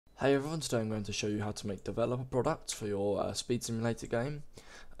Hey everyone, today I'm going to show you how to make developer products for your speed simulator game.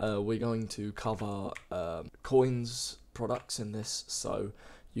 We're going to cover coins products in this, so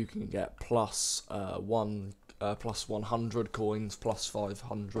you can get plus 100 coins, plus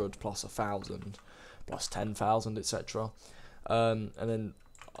 500, plus 1,000, plus 10,000, etc. And then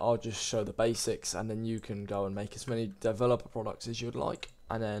I'll just show the basics, and then you can go and make as many developer products as you'd like.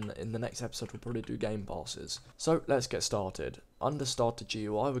 And then in the next episode we'll probably do game passes. So let's get started. Under starter GUI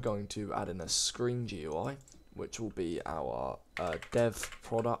we're going to add in a screen GUI, which will be our dev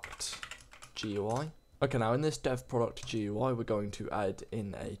product GUI. Okay, now in this dev product GUI we're going to add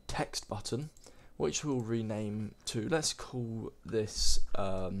in a text button, which we'll rename to, let's call this,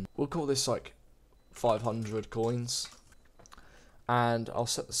 we'll call this like 500 coins. And I'll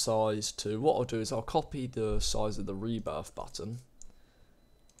set the size to, what I'll do is I'll copy the size of the rebirth button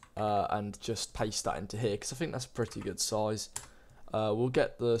and just paste that into here, because I think that's a pretty good size. We'll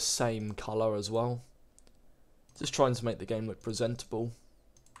get the same colour as well, just trying to make the game look presentable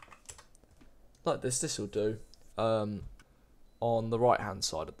like this will do, on the right hand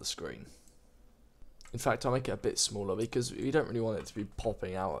side of the screen. In fact, I'll make it a bit smaller because we don't really want it to be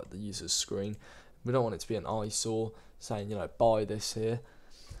popping out at the user's screen. We don't want it to be an eyesore saying, you know, buy this here.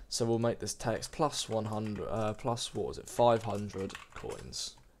 So we'll make this text plus 100, plus, what was it, 500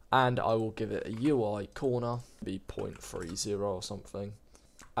 coins. And I will give it a UI corner, be 0.30 or something.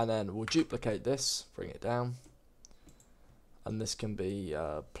 And then we'll duplicate this, bring it down. And this can be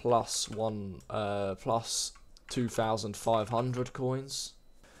plus 2,500 coins.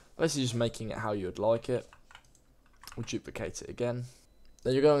 Basically just making it how you'd like it. We'll duplicate it again.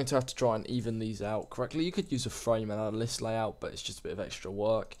 Then you're going to have to try and even these out correctly. You could use a frame and a list layout, but it's just a bit of extra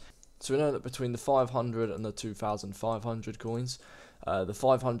work. So we know that between the 500 and the 2,500 coins, the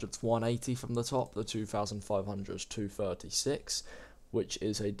 500 is 180 from the top, the 2,500 is 236, which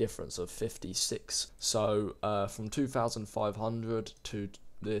is a difference of 56. So from 2,500 to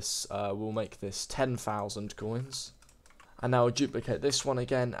this, we'll make this 10,000 coins. And now I'll duplicate this one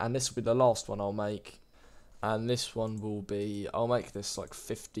again, and this will be the last one I'll make. And this one will be, I'll make this like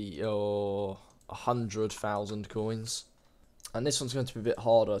 50 or 100,000 coins. And this one's going to be a bit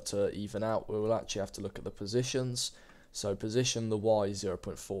harder to even out. We will actually have to look at the positions. So position the Y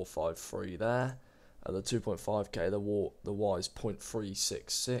 0.453 there. At the 2.5k, the Y is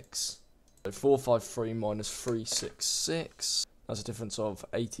 0.366. So 453 minus 366. That's a difference of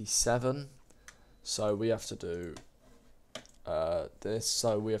 87. So we have to do this.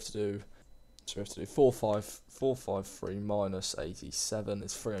 So we have to do 453 minus 87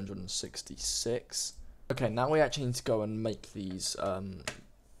 is 366. Okay, now we actually need to go and make these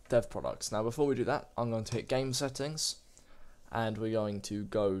dev products. Now before we do that, I'm going to hit game settings, and we're going to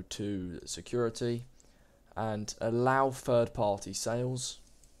go to security and allow third-party sales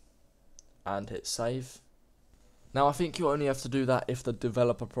and hit save. Now I think you only have to do that if the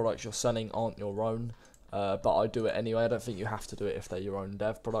developer products you're selling aren't your own. But I do it anyway. I don't think you have to do it if they're your own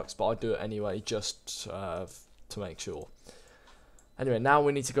dev products, but I do it anyway just to make sure. Anyway, now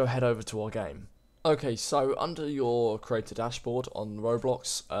we need to go head over to our game. Okay, so under your creator dashboard on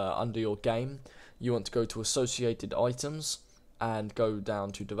Roblox, under your game, you want to go to associated items and go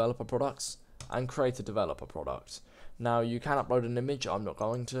down to developer products and create a developer product. Now you can upload an image. I'm not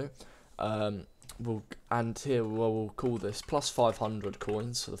going to. And here we'll call this plus 500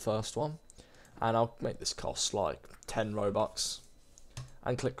 coins for the first one. And I'll make this cost like 10 Robux,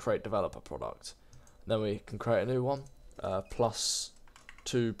 and click create developer product. Then we can create a new one, plus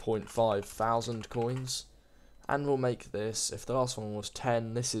 2,500 coins, and we'll make this, if the last one was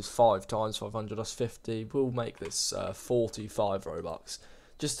 10, this is 5 times 500, that's 50, we'll make this 45 Robux,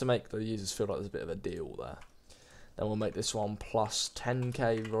 just to make the users feel like there's a bit of a deal there. Then we'll make this one plus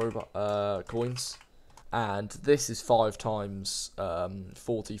 10k coins, and this is 5 times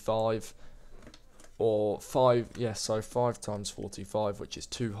 45, or 5 times 45, which is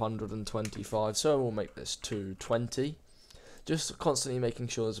 225, so we'll make this 220, just constantly making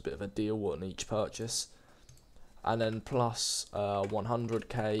sure there's a bit of a deal on each purchase. And then plus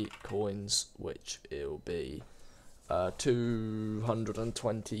 100k coins, which it will be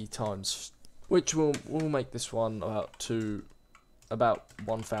 220 times, which will make this one about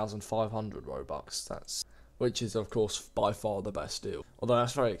 1,500 Robux, which is of course by far the best deal, although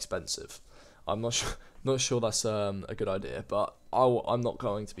that's very expensive. I'm not sure that's a good idea, but I'm not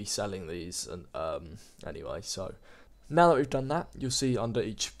going to be selling these anyway. So now that we've done that, you'll see under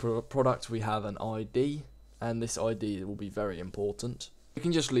each product we have an ID, and this ID will be very important. You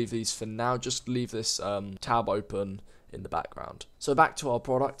can just leave these for now, just leave this tab open in the background. So back to our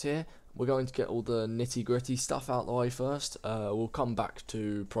product here, we're going to get all the nitty gritty stuff out of the way first. We'll come back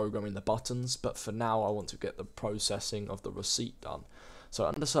to programming the buttons, but for now I want to get the processing of the receipt done. So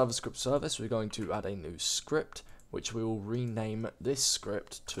under server script service, we're going to add a new script, which we will rename this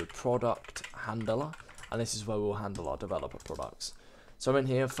script to ProductHandler, and this is where we'll handle our developer products. So in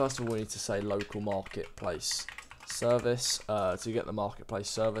here, first of all, we need to say local marketplace service to get the marketplace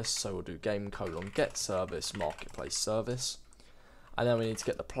service. So we'll do game:get service marketplace service, and then we need to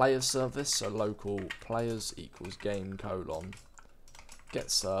get the players service. So local players equals game:get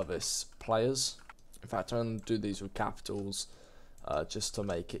service players. In fact, I'm going to do these with capitals just to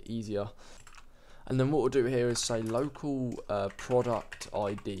make it easier. And then what we'll do here is say local product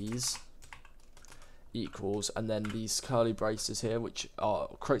IDs equals, and then these curly braces here, which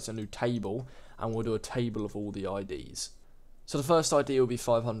creates a new table, and we'll do a table of all the IDs. So the first ID will be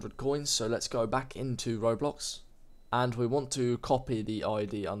 500 coins. So let's go back into Roblox, and we want to copy the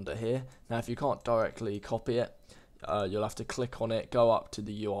ID under here. Now if you can't directly copy it, you'll have to click on it, go up to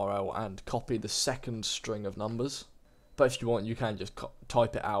the URL and copy the second string of numbers. But if you want, you can just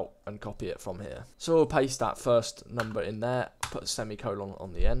type it out and copy it from here. So we'll paste that first number in there, put a semicolon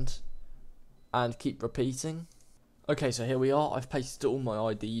on the end, and keep repeating. Okay, so here we are. I've pasted all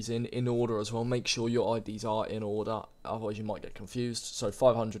my IDs in order as well. Make sure your IDs are in order, otherwise you might get confused. So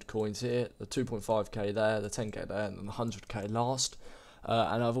 500 coins here, the 2.5k there, the 10k there, and then the 100k last.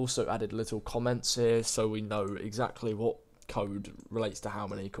 And I've also added little comments here so we know exactly what code relates to how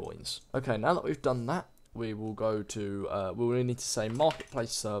many coins. Okay, now that we've done that, we will go to, we will need to say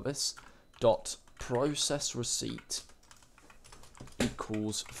marketplace service dot process receipt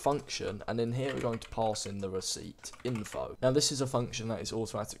equals function, and in here we're going to pass in the receipt info. Now this is a function that is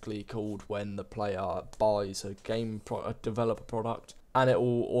automatically called when the player buys a developer product, and it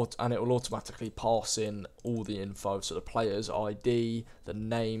will automatically pass in all the info, so the player's ID, the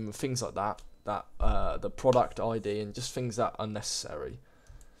name, things like that, the product ID, and just things that are necessary.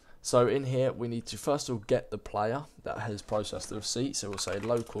 So in here we need to first of all get the player that has processed the receipt, so we'll say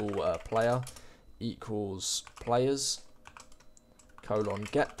local player equals players colon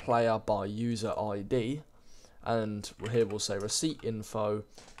get player by user ID, and here we'll say receipt info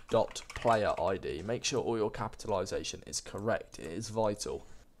dot player ID. Make sure all your capitalization is correct, it is vital.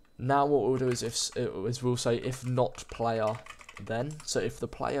 Now what we'll do is we'll say if not player then, so if the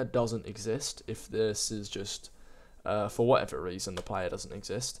player doesn't exist, if this is just for whatever reason the player doesn't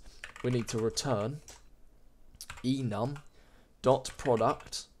exist, we need to return enum dot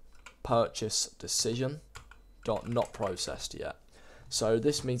product purchase decision dot not processed yet. So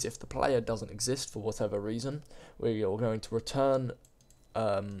this means if the player doesn't exist for whatever reason, we are going to return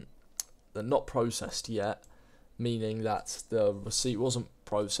the not processed yet, meaning that the receipt wasn't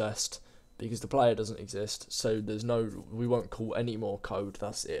processed because the player doesn't exist. So we won't call any more code.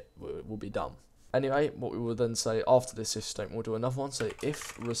 That's it. We'll be done. Anyway, what we will then say after this if statement, we'll do another one. So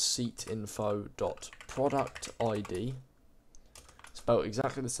if receipt info dot product ID, spelled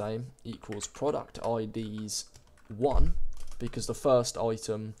exactly the same, equals product IDs 1, because the first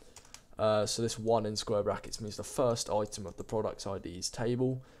item, so this 1 in square brackets means the first item of the product IDs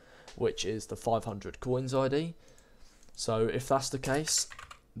table, which is the 500 coins ID. So if that's the case,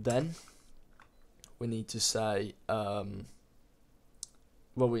 then we need to say, well,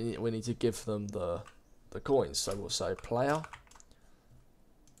 we need to give them the coins. So we'll say player.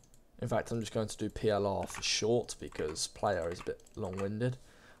 In fact, I'm just going to do PLR for short because player is a bit long-winded.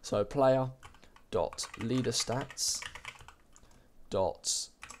 So player dot leader stats dot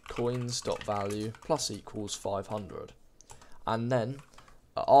coins dot value plus equals 500, and then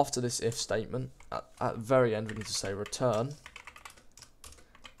after this if statement, at the very end we need to say return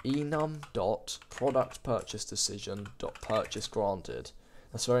enum dot product purchase decision dot purchase granted.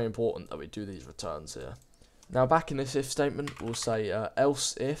 That's very important that we do these returns here. Now back in this if statement we'll say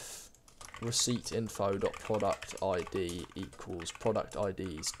else if receipt info dot product ID equals product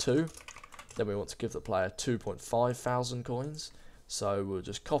IDs 2. Then we want to give the player 2.5 thousand coins. So we'll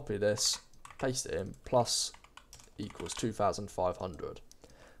just copy this, paste it in, plus equals 2,500.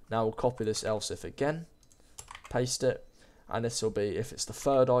 Now we'll copy this else if again, paste it, and this will be if it's the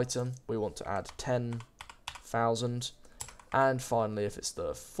third item, we want to add 10,000. And finally, if it's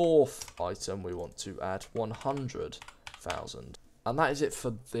the fourth item, we want to add 100,000. And that is it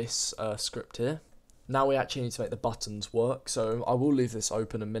for this script here. Now we actually need to make the buttons work, so I will leave this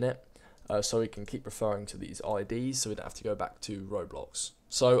open a minute. So we can keep referring to these IDs so we don't have to go back to Roblox.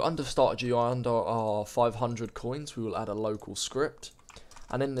 So under Starter GUI, under our 500 coins, we will add a local script.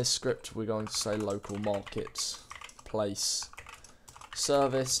 And in this script, we're going to say local marketplace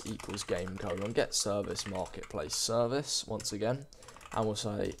service equals game:get service marketplace service once again. And we'll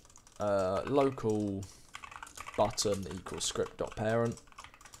say local button equals script.parent,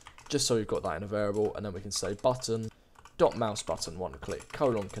 just so we've got that in a variable, and then we can say button dot mouse button one click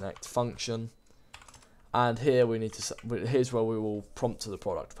colon connect function, and here we need to here's where we will prompt to the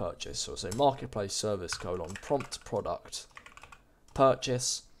product purchase. So we'll say marketplace service colon prompt product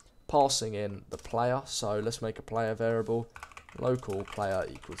purchase, passing in the player. So let's make a player variable, local player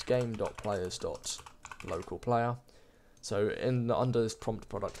equals game.players.local player. So under this prompt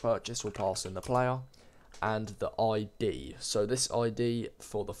product purchase, we'll pass in the player and the ID. So this ID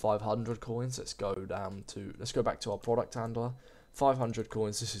for the 500 coins, let's go back to our product handler. 500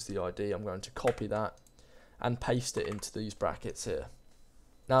 coins, this is the ID. I'm going to copy that and paste it into these brackets here.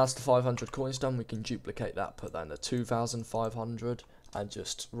 Now as the 500 coins done, we can duplicate that, put that in the 2500 and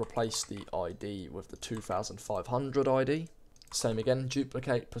just replace the ID with the 2500 ID. Same again,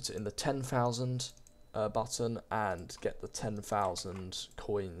 duplicate, put it in the 10,000 button and get the 10,000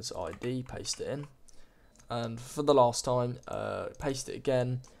 coins ID, paste it in. And for the last time, paste it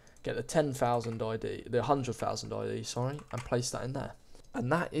again, get the 10,000 ID, the 100,000 ID, sorry, and place that in there.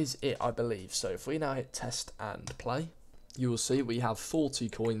 And that is it, I believe. So if we now hit test and play, you will see we have 40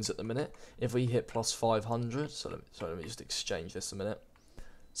 coins at the minute. If we hit plus 500, so let me just exchange this a minute.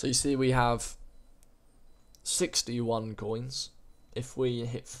 So you see we have 61 coins. If we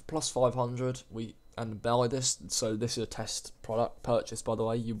hit plus 500, and buy this, so this is a test product purchase, by the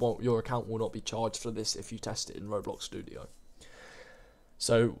way. Your account will not be charged for this if you test it in Roblox Studio.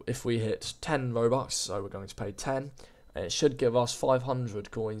 So if we hit 10 Robux, so we're going to pay 10, and it should give us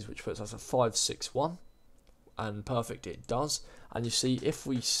 500 coins, which puts us at 561, and perfect, it does. And you see if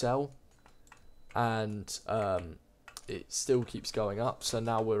we sell, and it still keeps going up, so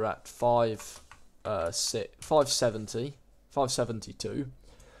now we're at 572.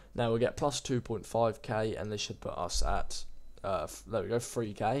 Now we get plus 2.5k, and this should put us at there we go,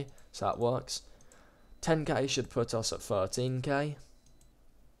 3k, so that works. 10k should put us at 13k.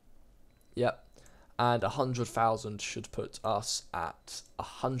 Yep. And 100,000 should put us at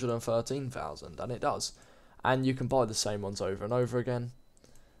 113,000, and it does. And you can buy the same ones over and over again.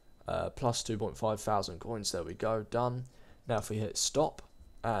 Plus 2.5 thousand coins, there we go, done. Now if we hit stop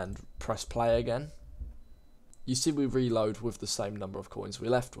and press play again, you see we reload with the same number of coins we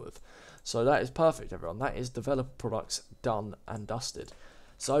left with. So that is perfect, everyone. That is developer products done and dusted.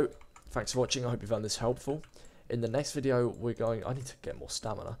 So thanks for watching. I hope you found this helpful. In the next video, I need to get more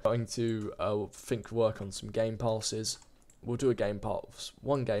stamina. Going to work on some game passes. We'll do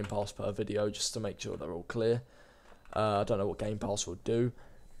one game pass per video, just to make sure they're all clear. I don't know what game pass we'll do,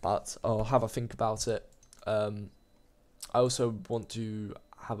 but I'll have a think about it. I also want to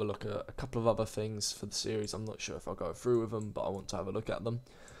have a look at a couple of other things for the series. I'm not sure if I'll go through with them, but I want to have a look at them.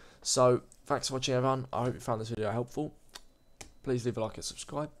 So thanks for watching, everyone. I hope you found this video helpful. Please leave a like and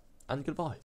subscribe, and goodbye.